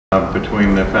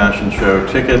Between the fashion show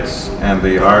tickets and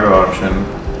the art auction,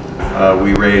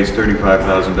 we raised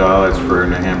 $35,000 for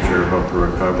New Hampshire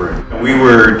Recovery. We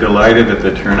were delighted at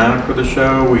the turnout for the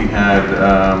show. We had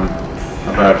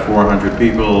about 400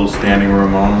 people, standing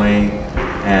room only,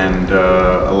 and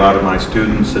a lot of my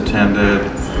students attended.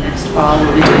 Next fall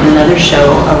we'll be doing another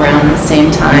show around the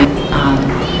same time,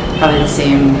 probably the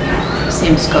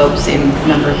same scope, same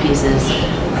number of pieces,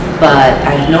 but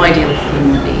I have no idea what the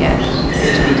theme will be yet.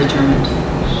 It's to be determined.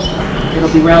 So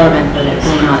it'll be relevant, but it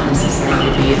will not necessarily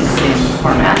be in the same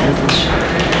format as this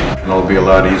show. It'll be a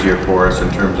lot easier for us in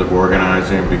terms of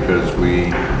organizing because we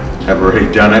have already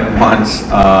done it once.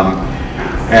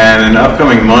 And in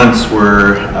upcoming months,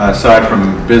 we're, aside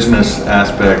from business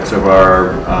aspects of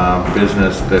our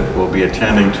business that we'll be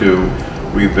attending to,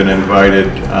 we've been invited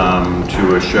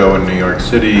to a show in New York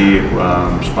City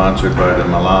sponsored by the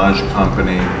Melange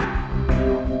Company.